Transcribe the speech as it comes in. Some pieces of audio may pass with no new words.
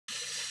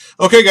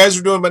Okay, guys,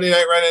 we're doing Monday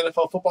Night Ryan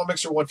NFL Football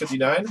Mixer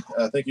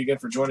 159. Thank you again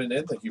for joining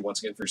in. Thank you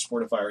once again for your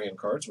support of Firehand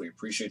Cards. We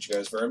appreciate you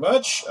guys very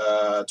much.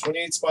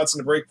 28 spots in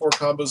the break, 4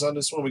 combos on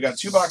this one. We got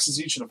 2 boxes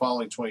each of the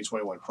following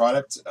 2021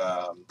 product.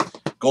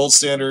 Gold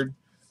Standard,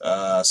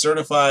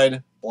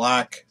 Certified,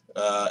 Black,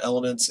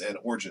 Elements, and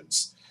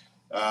Origins.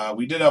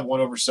 We did have one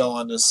oversell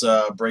on this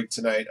break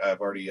tonight.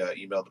 I've already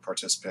emailed the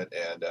participant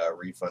and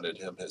refunded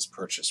him his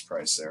purchase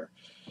price there.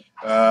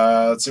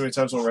 Let's see how many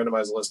times we'll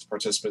randomize a list of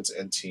participants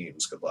and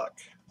teams. Good luck.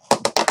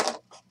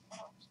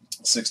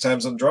 6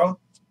 times on the draw.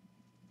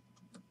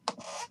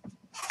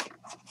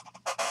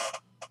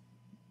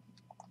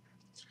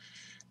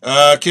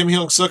 Kim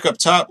Hyung-suk up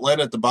top, Len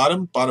at the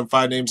bottom. Bottom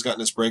 5 names got in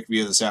this break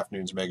via this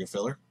afternoon's mega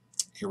filler.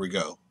 Here we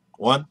go.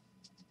 1,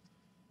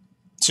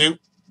 2,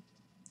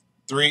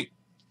 3,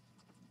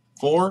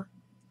 4,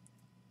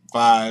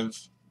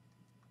 5,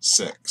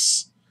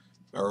 6.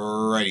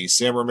 Alrighty,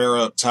 Sam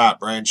Romero up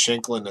top, Brian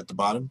Shanklin at the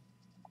bottom.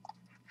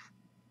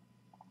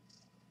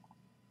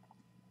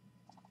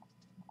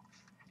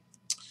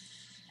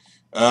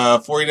 Uh,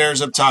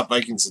 49ers up top,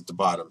 Vikings at the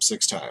bottom,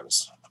 6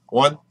 times.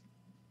 1,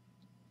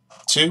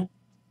 2,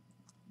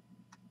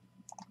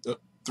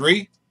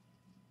 3,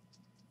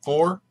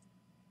 4,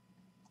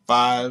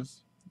 5,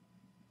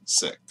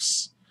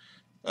 6.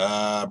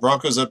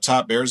 Broncos up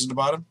top, Bears at the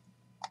bottom.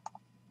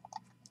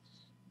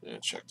 Yeah,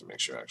 check to make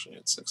sure I actually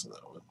had 6 in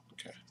that one.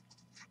 Okay.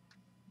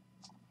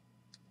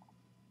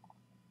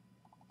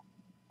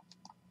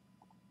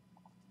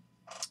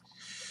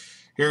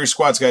 Here are your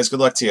squads, guys. Good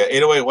luck to you.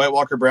 808, White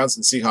Walker, Browns,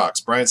 and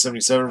Seahawks. Brian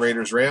 77,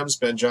 Raiders, Rams.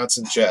 Ben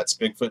Johnson, Jets.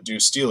 Bigfoot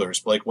Deuce,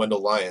 Steelers. Blake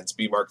Wendell, Lions.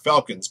 B. Mark,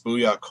 Falcons.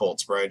 Booyah,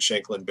 Colts. Brian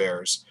Shanklin,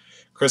 Bears.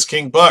 Chris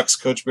King, Bucks.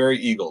 Coach Barry,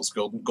 Eagles.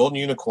 Golden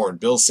Unicorn.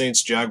 Bills,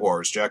 Saints,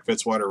 Jaguars. Jack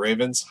Fitzwater,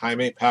 Ravens.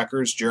 Jaime,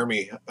 Packers.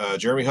 Jeremy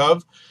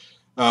Hove.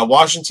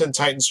 Washington,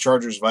 Titans,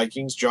 Chargers,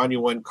 Vikings. John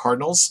Yuen,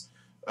 Cardinals.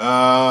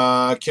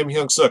 Kim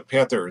Hyung-suk,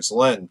 Panthers.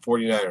 Len,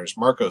 49ers.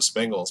 Marcos,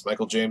 Bengals.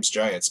 Michael James,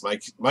 Giants.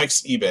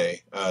 Mike's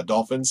eBay,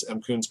 Dolphins.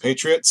 M. Coons,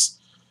 Patriots.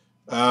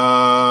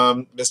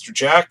 Mr.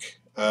 Jack,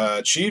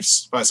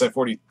 Chiefs.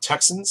 5-side-40,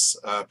 Texans.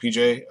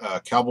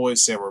 PJ,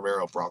 Cowboys. Sam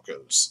Romero,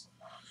 Broncos.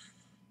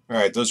 All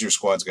right, those are your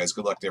squads, guys.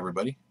 Good luck to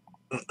everybody.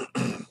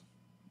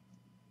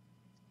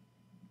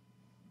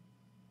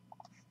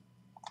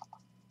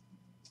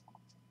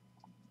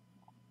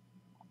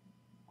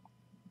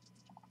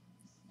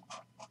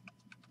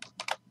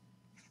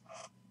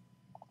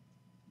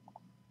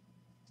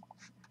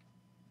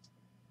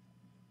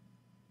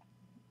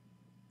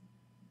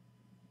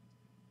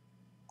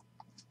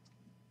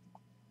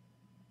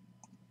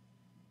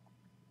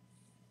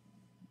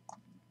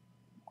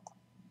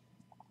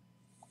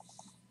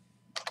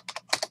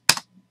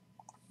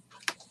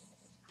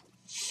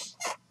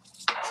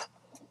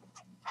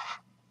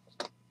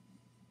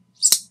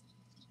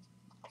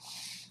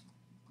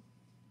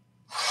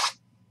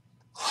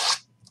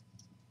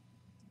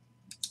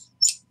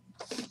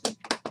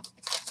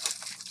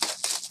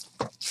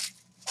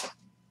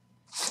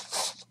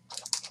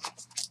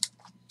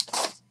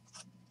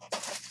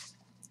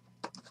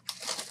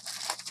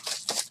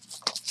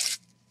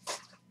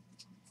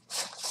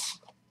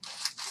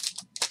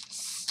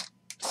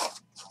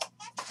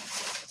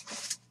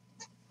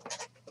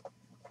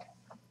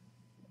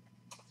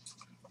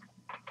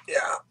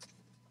 Yeah.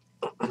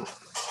 All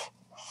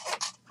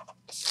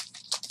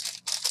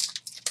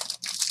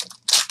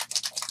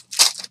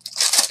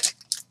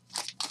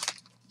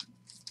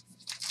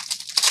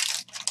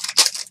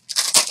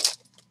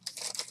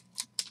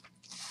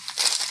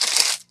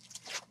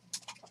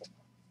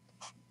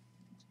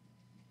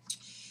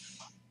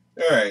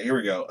right, here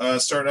we go.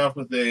 Starting off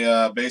with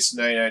a base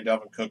 99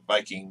 Dalvin Cook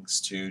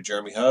Vikings to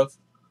Jeremy Hove.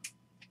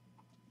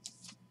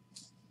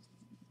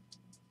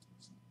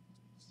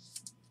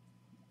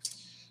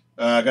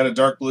 Got a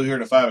dark blue here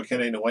to 5 of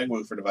Kenny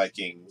Nwangwu for the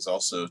Vikings,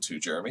 also to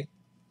Jeremy.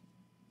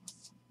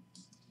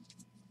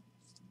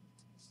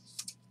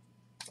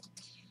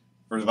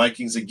 For the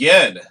Vikings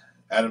again,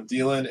 Adam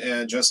Thielen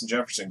and Justin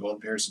Jefferson,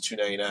 golden pairs to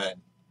 299.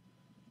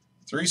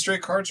 3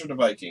 straight cards for the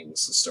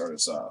Vikings to start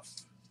us off.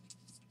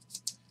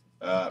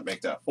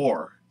 Make that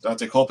 4.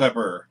 Dante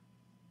Culpepper,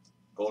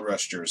 Gold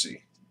Rush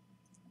jersey.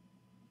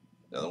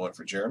 Another one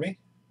for Jeremy.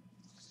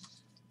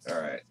 All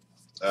right.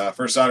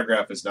 First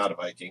autograph is not a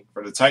Viking.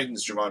 For the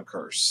Titans, Javon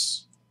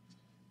Curse.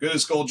 Good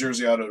as gold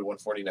jersey auto to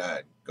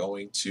 149.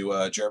 Going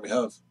to Jeremy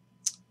Hove.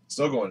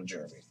 Still going to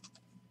Jeremy.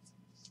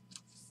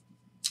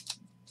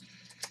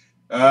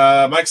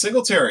 Mike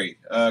Singletary.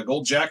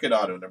 Gold jacket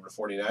auto, number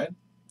 49.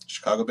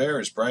 Chicago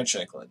Bears, Brian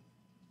Shanklin.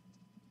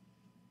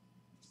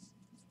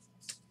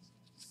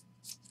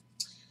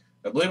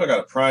 I believe I got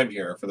a prime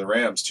here for the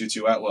Rams,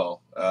 Tutu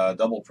Atwell.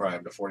 Double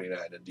prime to 49,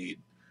 indeed.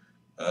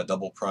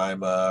 Double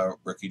prime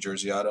rookie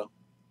jersey auto.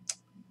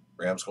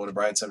 Rams going to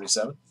Brian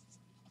 77.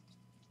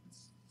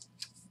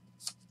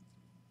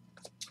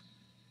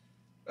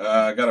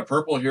 Got a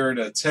purple here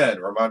to 10,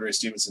 Ramondre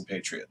Stevenson,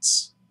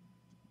 Patriots.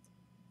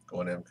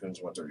 Going to M. Coons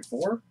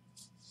 134.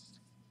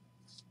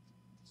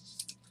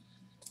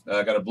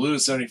 Got a blue to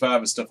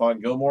 75 of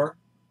Stephon Gilmore.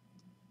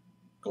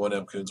 Going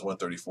M. Coons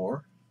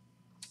 134.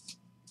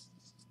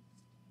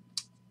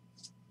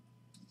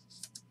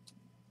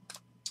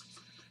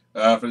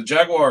 For the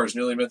Jaguars,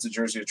 newly minted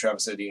jersey of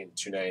Travis Etienne,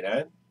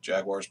 $2.99.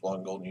 Jaguars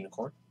blonde golden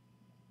unicorn.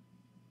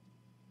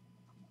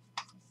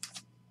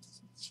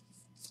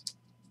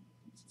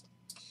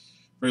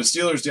 For the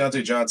Steelers,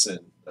 Deontay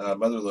Johnson,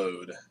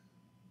 Motherlode.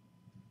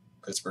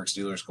 Pittsburgh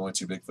Steelers going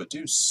to Bigfoot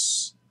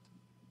Deuce.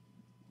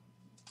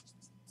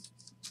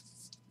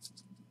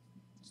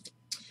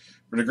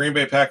 For the Green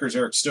Bay Packers,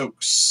 Eric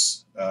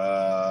Stokes,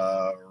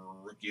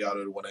 rookie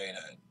auto to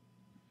 189.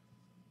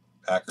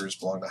 Packers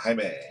belong to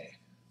Jaime.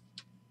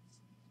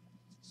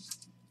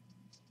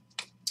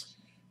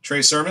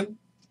 Trey Sermon,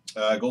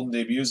 golden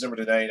debuts, number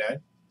to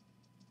 99.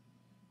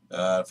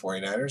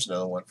 49ers,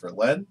 another one for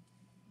Len.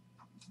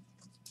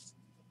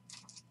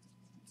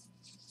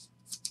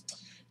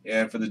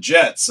 And for the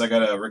Jets, I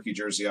got a rookie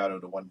jersey auto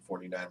to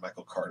 149,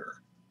 Michael Carter.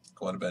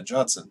 Going to Ben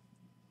Johnson.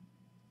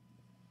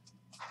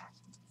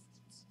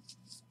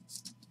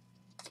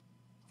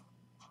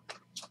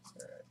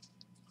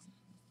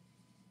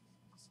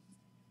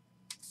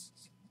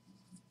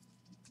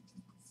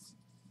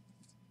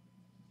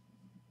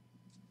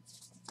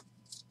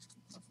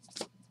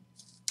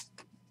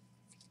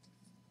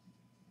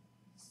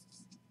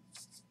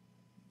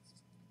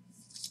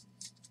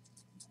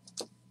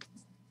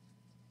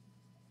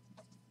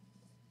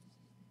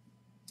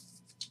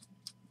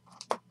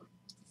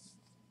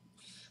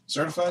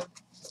 Certified?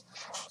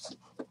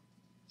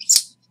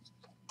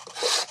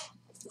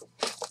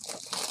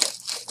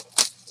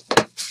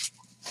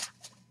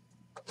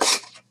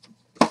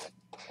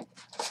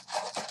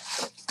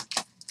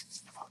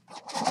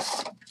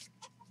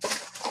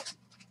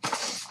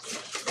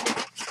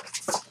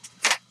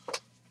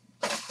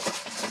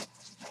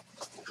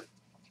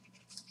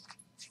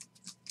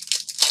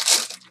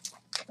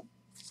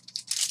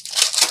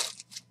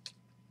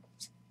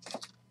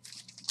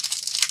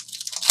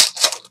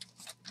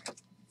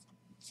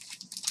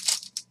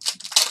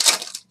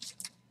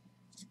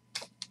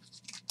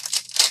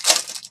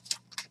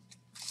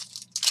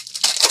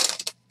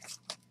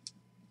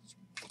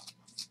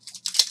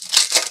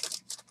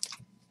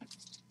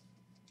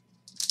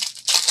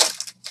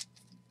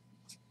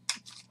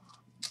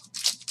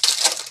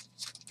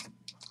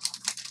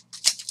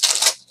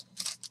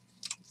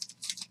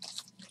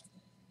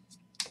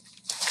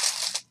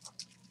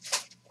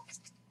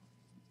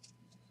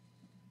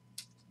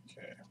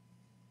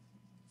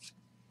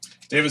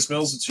 Davis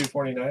Mills at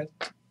 249.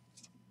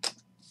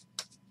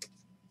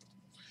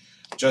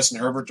 Justin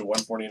Herbert to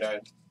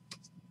 149.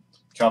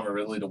 Calvin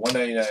Ridley to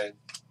 199.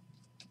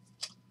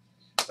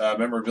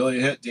 Memorabilia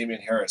hit,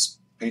 Damian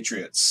Harris,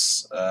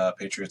 Patriots.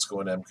 Patriots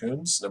going to M.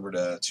 Coons, number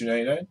to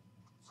 299.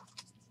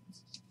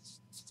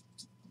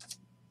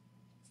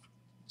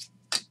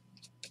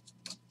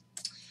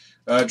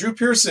 Drew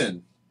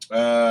Pearson,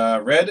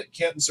 red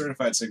Canton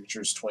certified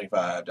signatures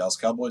 25. Dallas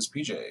Cowboys,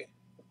 PJ.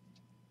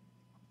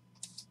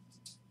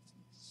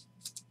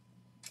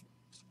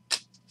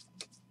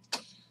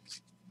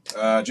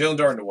 Jalen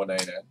Darden to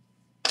 199.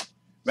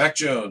 Mac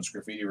Jones,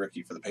 graffiti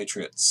rookie for the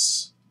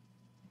Patriots.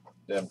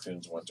 M.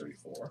 Coons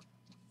 134.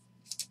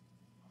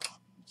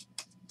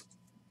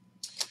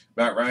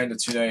 Matt Ryan to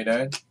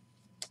 299.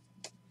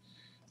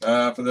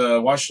 For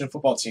the Washington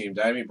football team,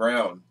 Diami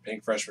Brown,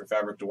 pink freshman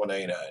fabric to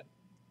 199.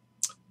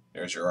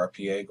 There's your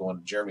RPA going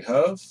to Jeremy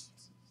Hove.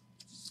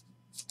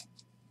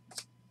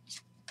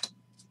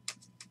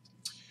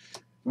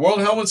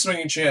 World Helmet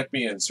Swinging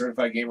Champion,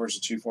 certified gamers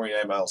to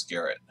 249, Myles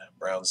Garrett.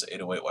 Browns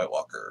 808 White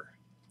Walker.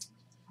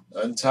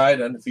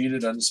 Untied,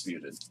 undefeated,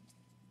 undisputed.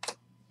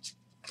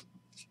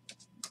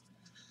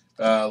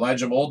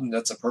 Elijah Molden,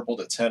 that's a purple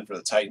to 10 for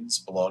the Titans,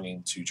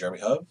 belonging to Jeremy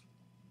Hove.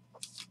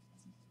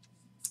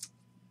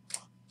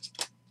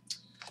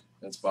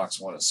 That's box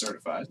 1 is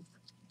certified.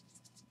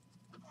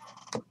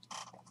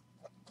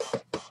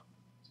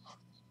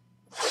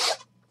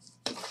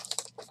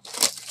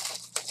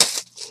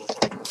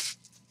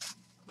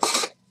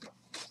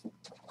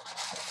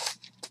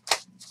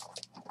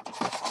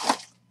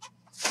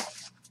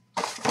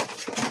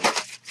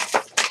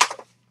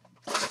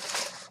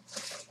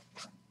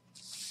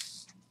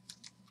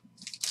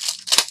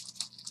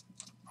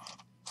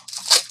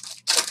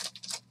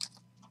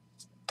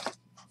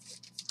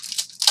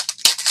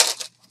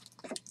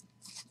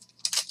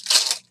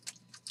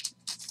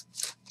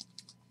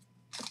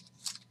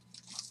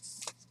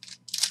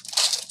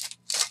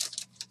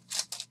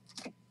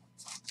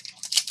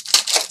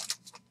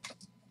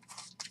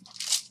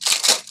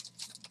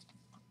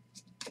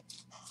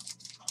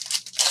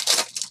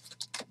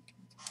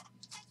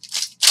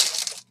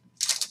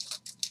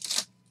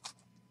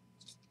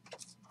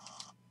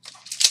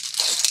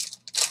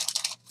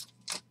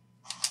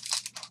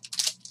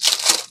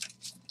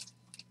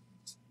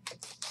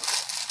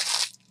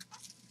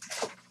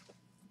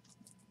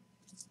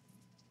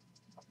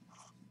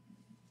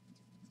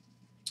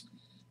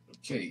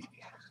 Okay.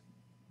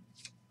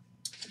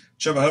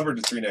 Chuba Hubbard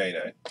to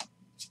 399.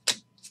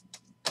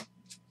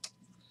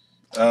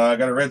 I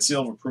got a red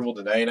seal of approval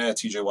to 99.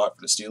 TJ Watt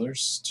for the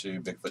Steelers to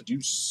Bigfoot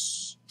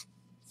Deuce.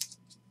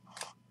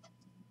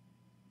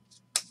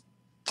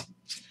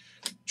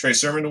 Trey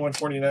Sermon to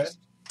 149.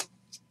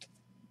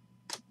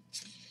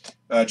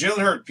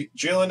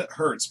 Jalen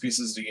Hurts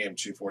pieces of the game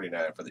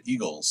 249 for the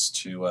Eagles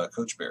to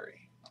Coach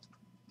Barry.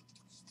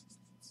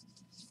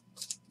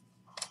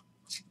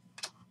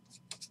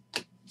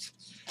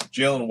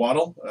 Jalen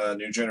Waddle,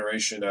 new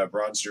generation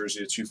bronze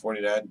jersey at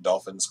 249.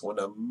 Dolphins going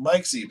to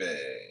Mike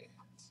Zebe.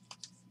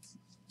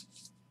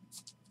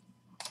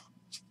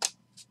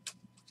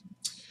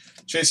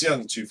 Chase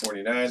Young,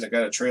 249. I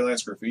got a Trey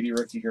Lance graffiti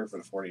rookie here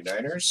for the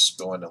 49ers.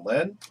 Going to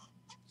Len.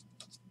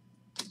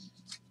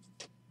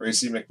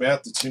 Racy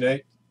McMath to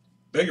 290.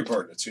 Beg your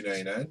pardon, to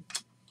 299.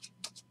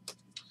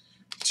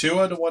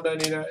 Tua to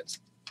 199.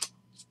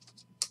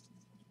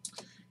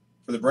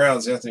 For the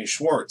Browns, Anthony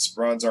Schwartz,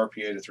 bronze RPA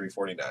to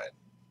 349.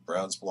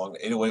 Browns belong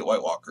to 808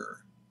 White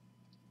Walker.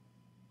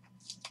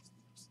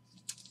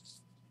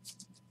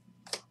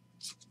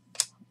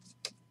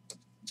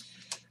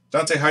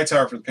 Dante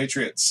Hightower for the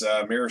Patriots.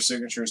 Mirror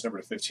signatures number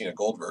to 15, a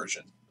gold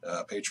version.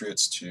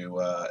 Patriots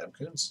to M.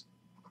 Coons.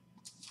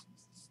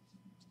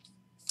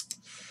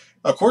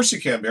 Of course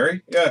you can,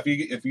 Barry. Yeah,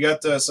 if you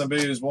got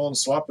somebody who's willing to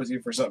swap with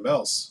you for something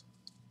else,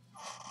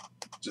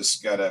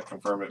 just gotta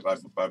confirm it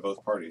by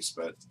both parties.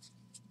 But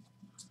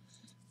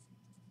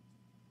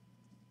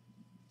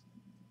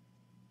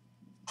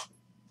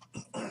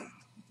all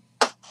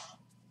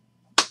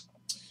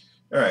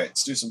right,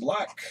 let's do some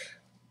black.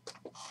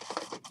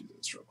 Do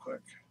this real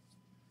quick.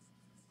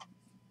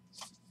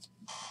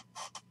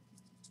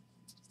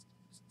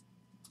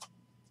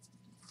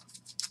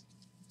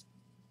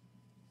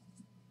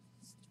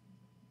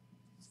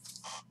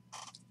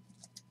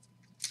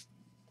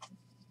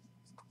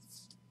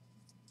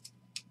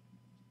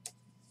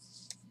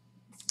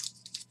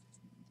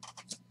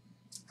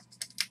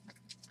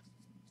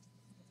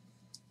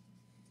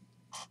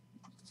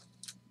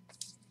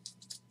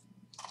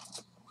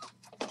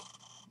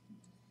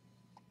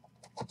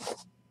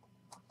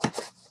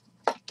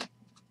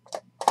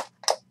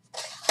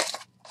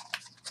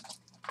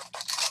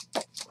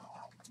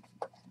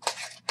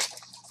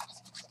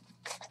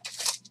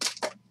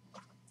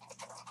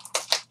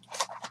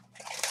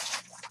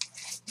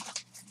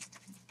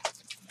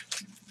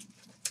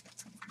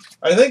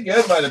 I think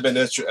Ed might have been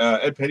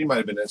Ed Petty might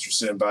have been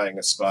interested in buying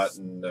a spot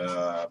in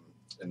the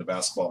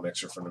basketball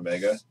mixer from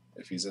Omega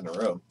if he's in the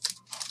room.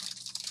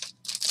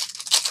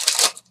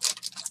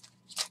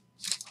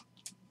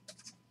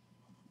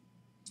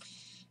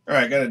 All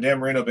right, got a Dan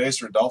Marino base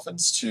for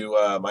Dolphins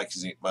to Mike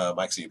Zebe.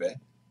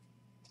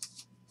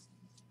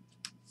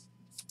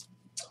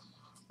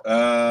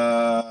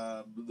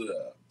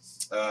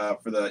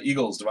 For the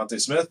Eagles, Devontae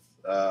Smith,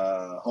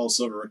 Hull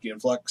Silver Rookie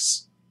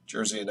Influx,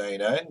 jersey at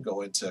 99,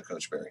 going to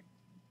Coach Barry.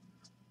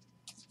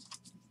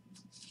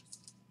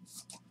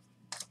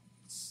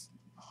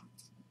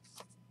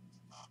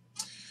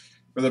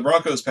 For the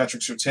Broncos,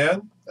 Patrick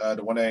Surtain,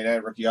 to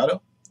 199 rookie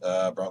auto.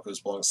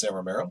 Broncos belong to Sam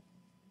Romero.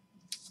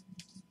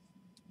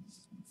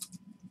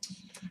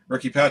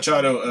 Rookie patch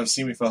auto of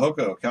Simi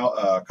Fehoko,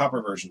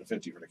 copper version to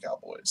 50 for the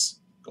Cowboys.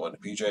 Going to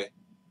PJ.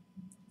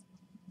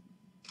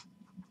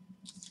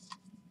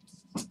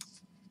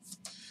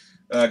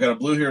 Got a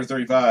blue here,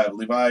 35.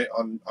 Levi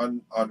on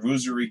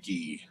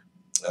Ruzariki.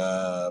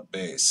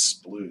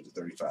 Base, blue to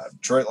 35.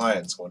 Detroit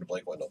Lions going to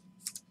Blake Wendell.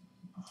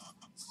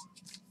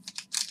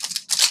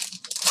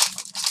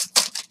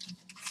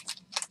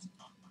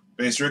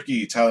 Base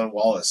rookie, Tylan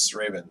Wallace,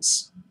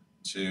 Ravens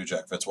to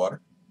Jack Fitzwater.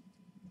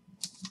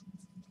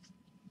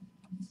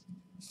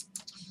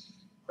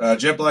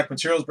 Jet Black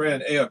Materials,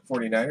 Brandon Ayuk,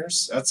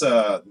 49ers. That's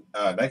a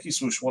Nike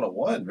Swoosh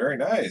 101. Very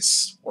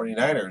nice.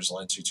 49ers,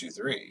 line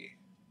 223.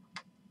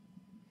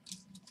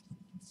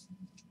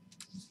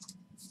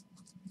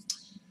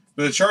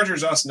 For the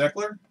Chargers, Austin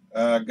Eckler.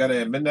 Got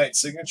a Midnight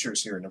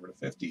Signatures here, number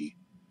 50.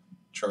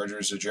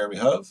 Chargers of Jeremy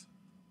Hove.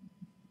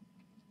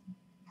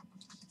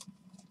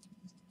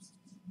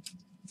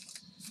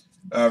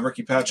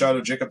 Rookie patch auto,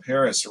 Jacob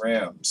Harris,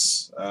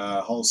 Rams.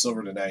 Hull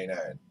Silver to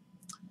 99.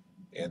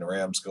 And the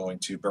Rams going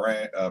to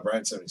Brian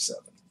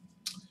 77.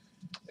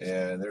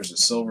 And there's a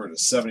silver to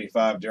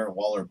 75, Darren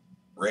Waller,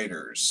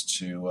 Raiders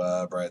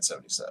to Brian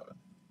 77.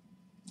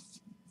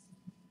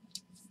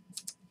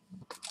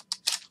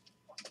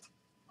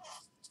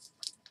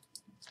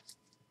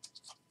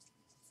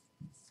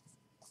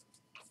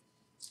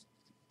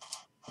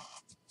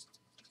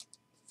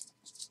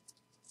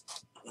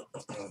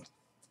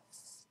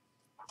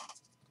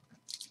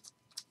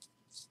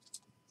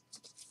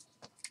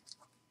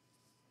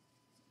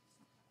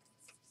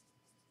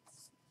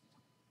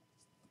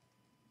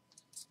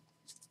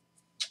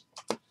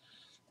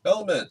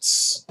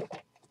 Elements.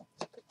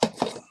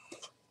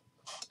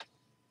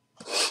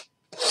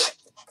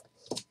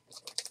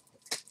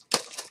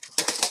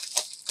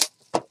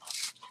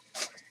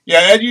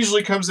 Yeah, Ed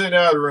usually comes in and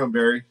out of the room,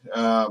 Barry.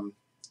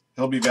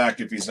 He'll be back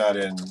if he's not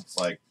in,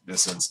 like,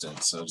 this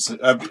instance. So,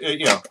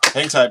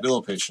 hang tight, be a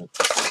little patient.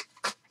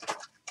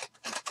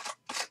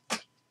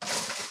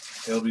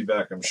 He'll be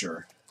back, I'm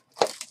sure.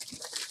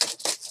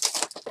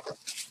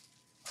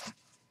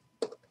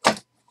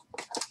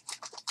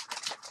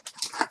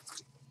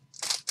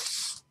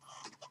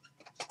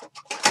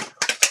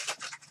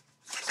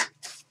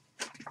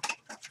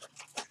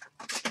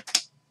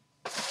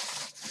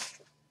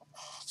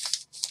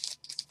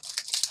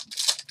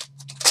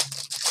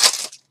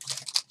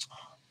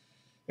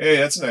 Hey,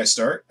 that's a nice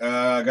start.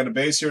 Got a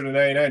base here to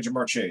 99,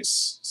 Jamar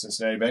Chase.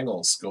 Cincinnati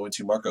Bengals going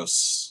to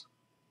Marcos.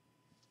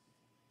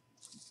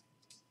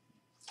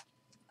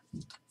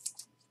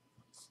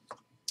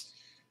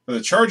 For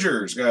the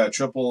Chargers, got a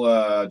triple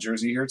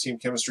jersey here. Team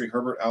chemistry,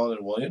 Herbert, Allen,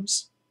 and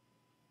Williams.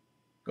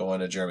 Going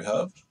to Jeremy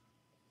Hove.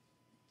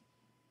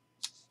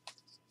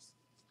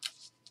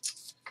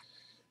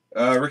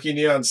 Rookie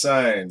neon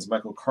signs,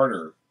 Michael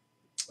Carter.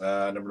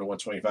 Number to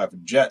 125 for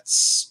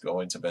Jets.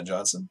 Going to Ben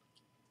Johnson.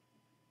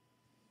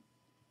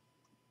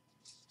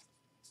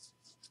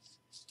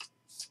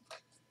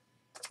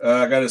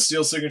 Got a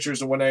steel signatures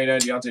to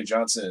 199, Deontay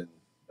Johnson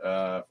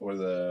for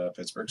the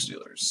Pittsburgh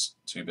Steelers.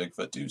 2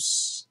 Bigfoot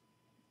Deuce.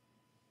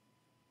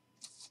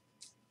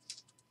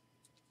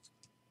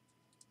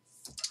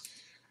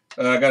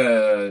 Got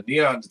a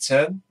neon to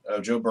 10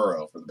 of Joe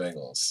Burrow for the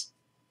Bengals.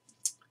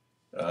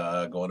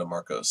 Going to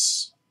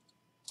Marcos.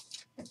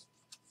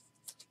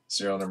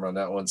 Serial number on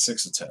that one,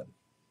 6 of 10.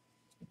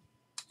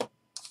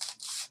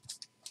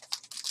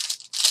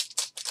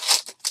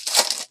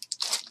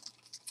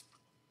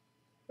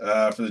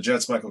 For the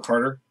Jets, Michael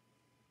Carter.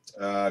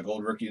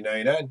 Gold rookie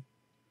 99.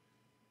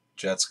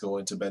 Jets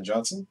going to Ben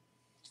Johnson.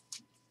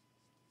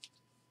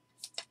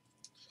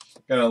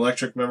 Got an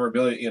electric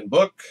memorabilia Ian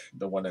Book,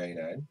 the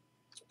 199.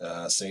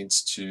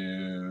 Saints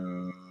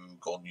to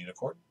Golden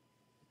Unicorn.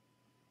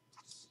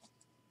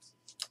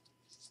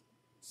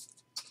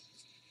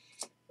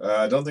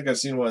 I don't think I've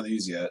seen one of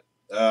these yet.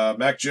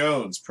 Mac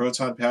Jones,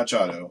 Proton Patch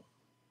Auto.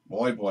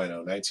 Muy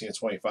bueno,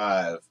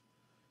 19/25.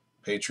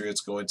 Patriots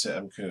going to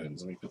M.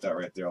 Coons. Let me put that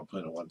right there. I'll put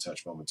it in one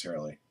touch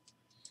momentarily.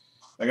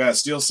 I got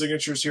steel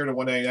signatures here to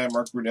 199.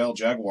 Mark Brunell,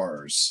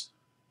 Jaguars.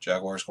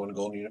 Jaguars going to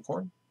Golden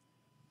Unicorn.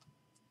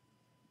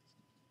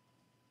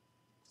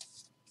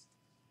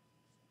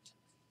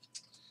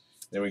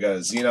 Then we got a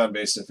Xenon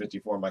based in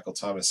 54. Michael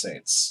Thomas,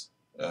 Saints.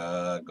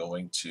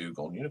 Going to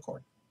Golden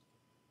Unicorn.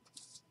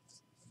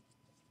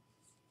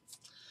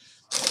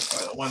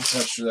 Final one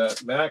touch for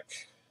that Mac.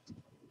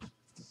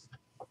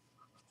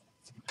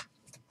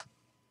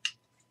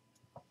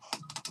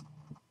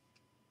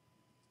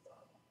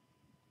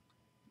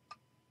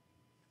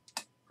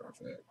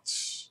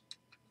 Perfect.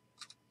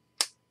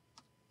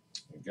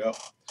 There you go.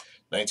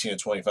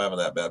 19/25 on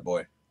that bad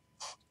boy.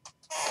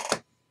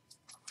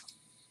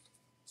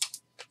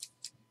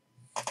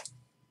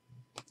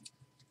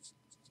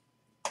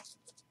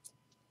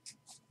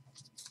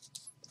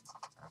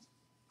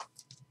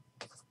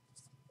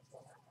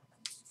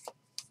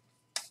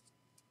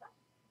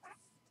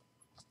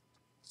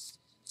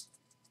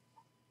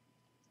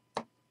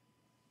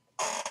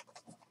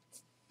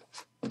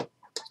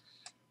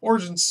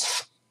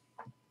 Origins.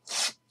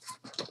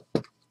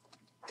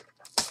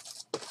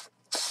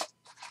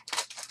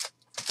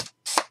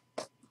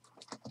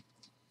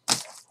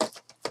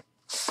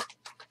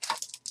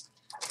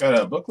 Got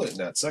a booklet in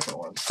that second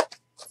one.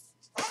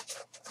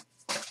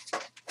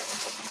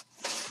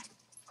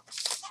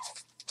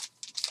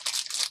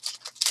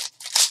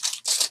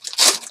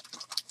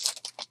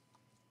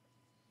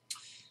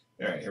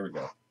 All right, here we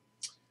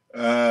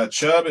go.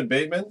 Chubb and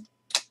Bateman.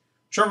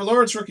 Trevor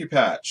Lawrence rookie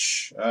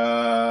patch.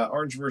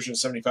 Orange version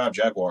 75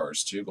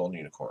 Jaguars to Golden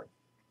Unicorn.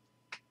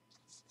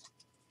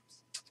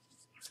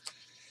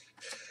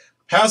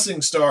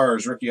 Passing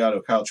Stars rookie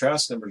auto Kyle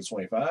Trask, number to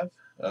 25.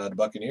 The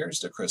Buccaneers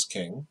to Chris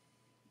King.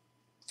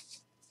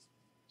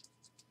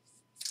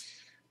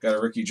 Got a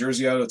rookie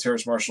jersey auto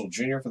Terrace Marshall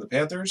Jr. for the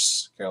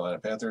Panthers. Carolina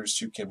Panthers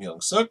to Kim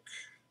Young-suk.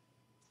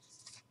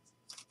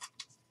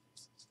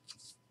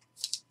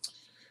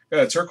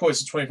 Got a turquoise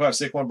to 25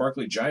 Saquon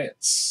Barkley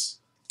Giants.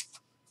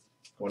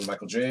 Going to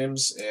Michael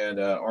James. And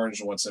orange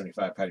to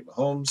 175 Patty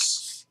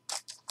Mahomes.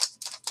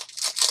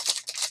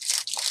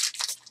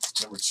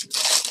 Number 2.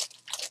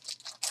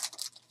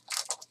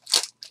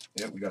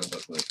 Yep, we got a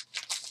booklet.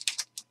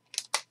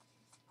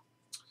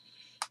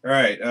 All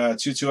right,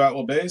 2-2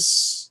 Atwell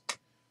base.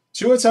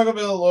 2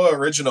 Tagovailoa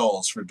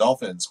originals for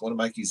Dolphins. Going to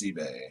Mikey's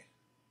eBay.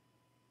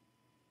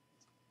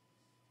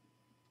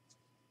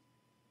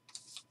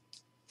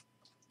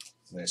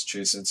 Nice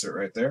chase insert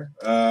right there.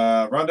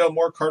 Rondell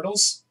Moore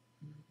Cardinals.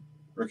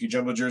 Rookie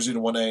jumbo jersey to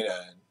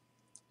 199.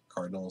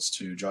 Cardinals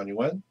to John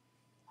Yuen.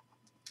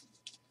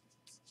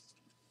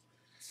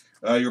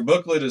 Your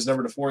booklet is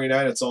number to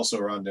 49. It's also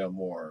Rondell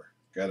Moore.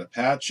 Got a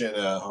patch and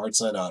a hard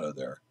sign auto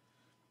there.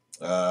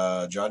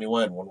 John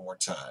Yuen one more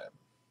time.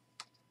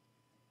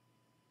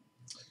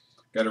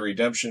 Got a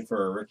redemption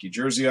for a rookie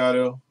jersey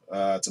auto.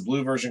 It's a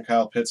blue version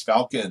Kyle Pitts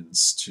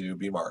Falcons to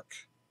B-Mark.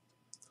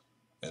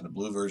 And the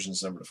blue version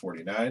is number to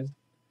 49.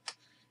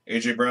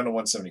 A.J. Brown to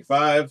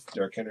 175.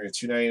 Derrick Henry to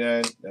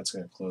 299. That's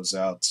going to close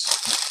out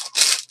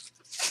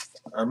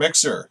our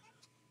mixer.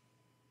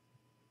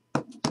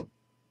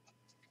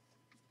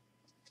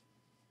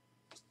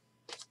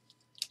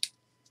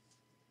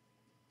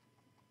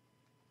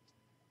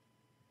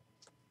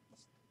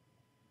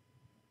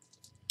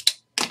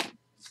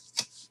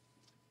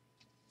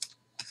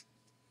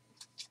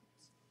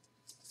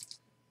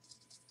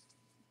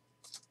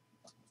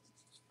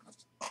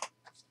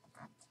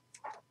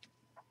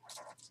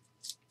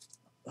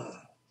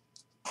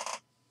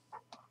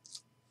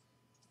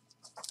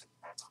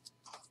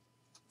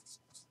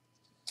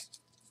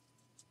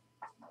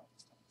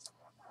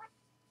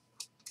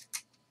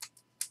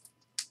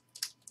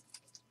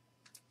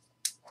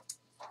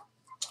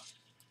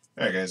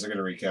 All right, guys, I'm going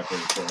to recap it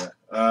for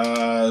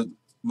you.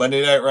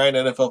 Monday Night Ryan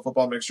NFL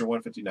Football Mixer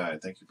 159.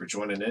 Thank you for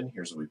joining in.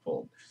 Here's what we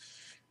pulled.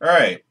 All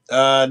right,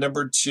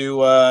 number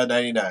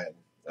 299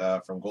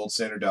 from Gold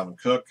Standard, Dalvin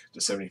Cook.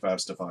 To 75,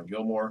 Stephon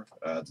Gilmore.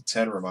 To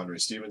 10, Ramondre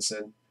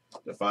Stevenson.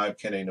 To 5,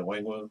 Kene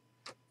Nwangwu.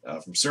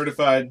 From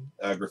Certified,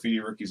 Graffiti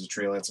Rookies of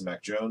Trey Lance and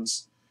Mac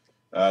Jones.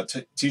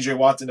 TJ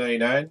Watt to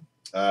 99.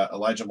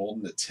 Elijah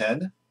Molden to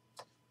 10.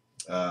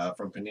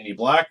 From Panini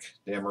Black,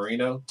 Dan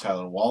Marino,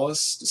 Tylan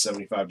Wallace. To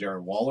 75,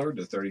 Darren Waller.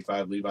 To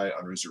 35, Levi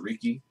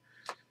Onwuzurike.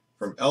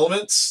 From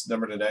Elements,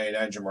 number to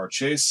 99, Jamar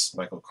Chase.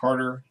 Michael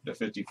Carter. To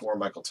 54,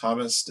 Michael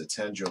Thomas. To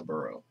 10, Joe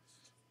Burrow.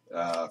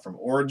 From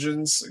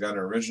Origins, I got an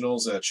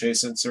Originals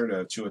Chase insert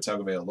of Tua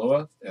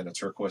Tagovailoa and a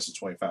turquoise to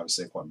 25 of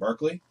Saquon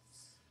Barkley.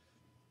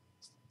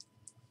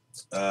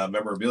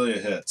 Memorabilia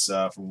hits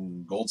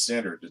from Gold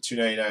Standard to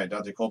 299,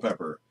 Dante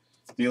Culpepper,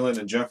 Thielen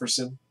and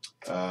Jefferson,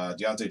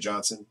 Deontay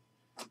Johnson,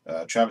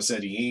 Travis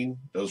Etienne.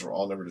 Those were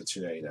all numbered to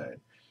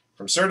 299.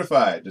 From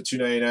Certified to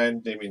 299,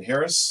 Damian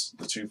Harris,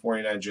 to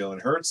 249,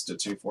 Jalen Hurts, to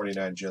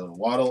 249, Jalen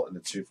Waddle, and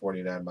to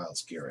 249,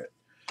 Myles Garrett.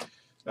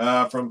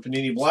 From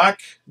Panini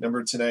Black,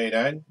 number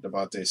 299,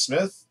 Devontae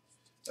Smith.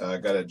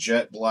 Got a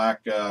jet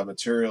black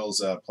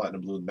materials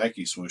platinum blue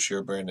Nike swoosh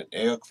here, Brandon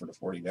Ayuk for the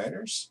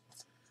 49ers.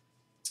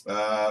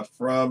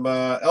 From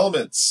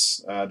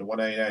Elements, to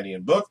 199,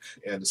 Ian Book,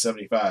 and to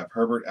 75,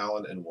 Herbert,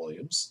 Allen, and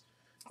Williams.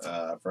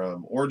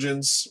 From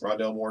Origins,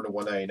 Rondale Moore to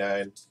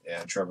 199,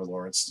 and Trevor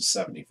Lawrence to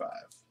 75.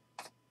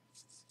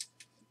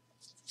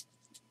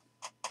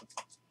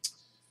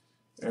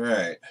 All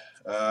right.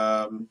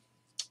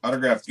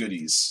 Autographed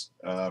goodies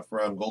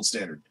from Gold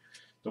Standard.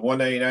 To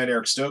 199,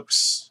 Eric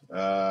Stokes.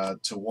 To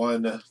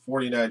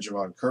 149,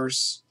 Javon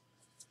Curse.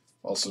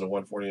 Also to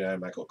 149,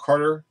 Michael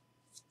Carter.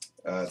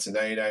 To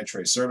 99,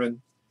 Trey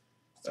Sermon.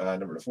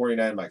 Number to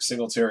 49, Mike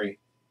Singletary.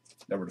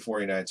 Number to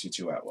 49,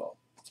 Tutu Atwell.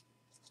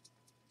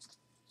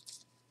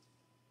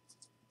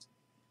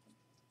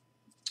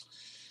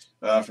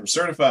 From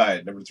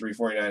Certified, number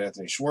 349,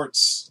 Anthony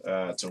Schwartz.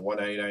 To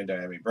 199,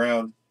 Diami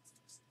Brown.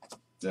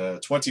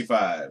 To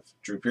 25,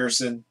 Drew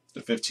Pearson.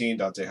 To 15,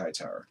 Dante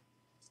Hightower.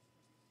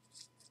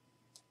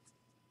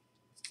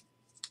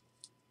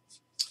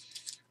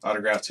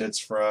 Autographed hits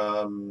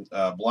from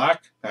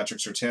Black, Patrick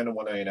Surtain to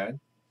 199.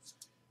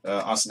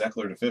 Austin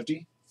Eckler to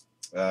 50.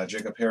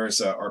 Jacob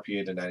Harris,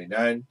 RPA to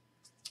 99.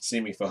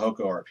 Simi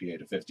Fehoko, RPA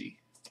to 50.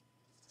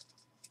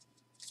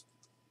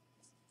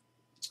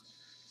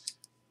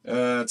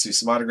 Let's see,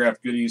 some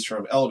autographed goodies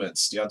from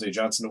Elements. Deontay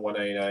Johnson to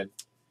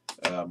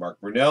 199.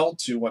 Mark Brunell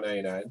to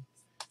 199.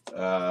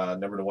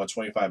 Number to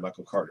 125,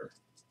 Michael Carter.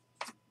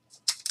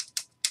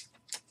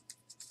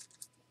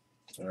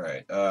 All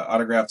right,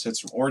 autographed hits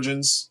from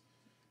Origins.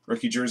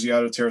 Rookie jersey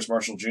auto, Terrace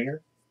Marshall Jr.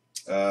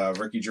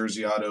 Rookie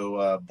jersey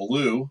auto,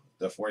 blue,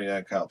 the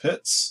 49, Kyle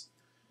Pitts.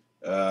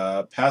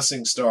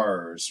 Passing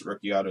Stars,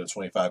 rookie auto,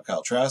 25,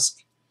 Kyle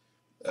Trask.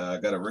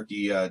 Got a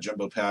rookie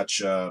jumbo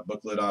patch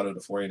booklet auto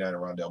to 49,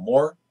 Rondale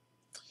Moore.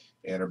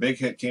 And our big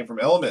hit came from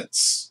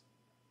Elements.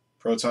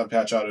 Proton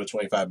patch auto,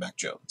 25, Mac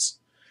Jones.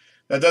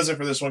 That does it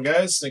for this one,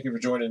 guys. Thank you for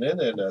joining in,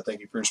 and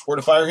thank you for your support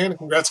of Firehand. And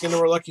congrats again to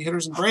our lucky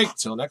hitters and break.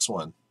 Till next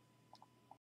one.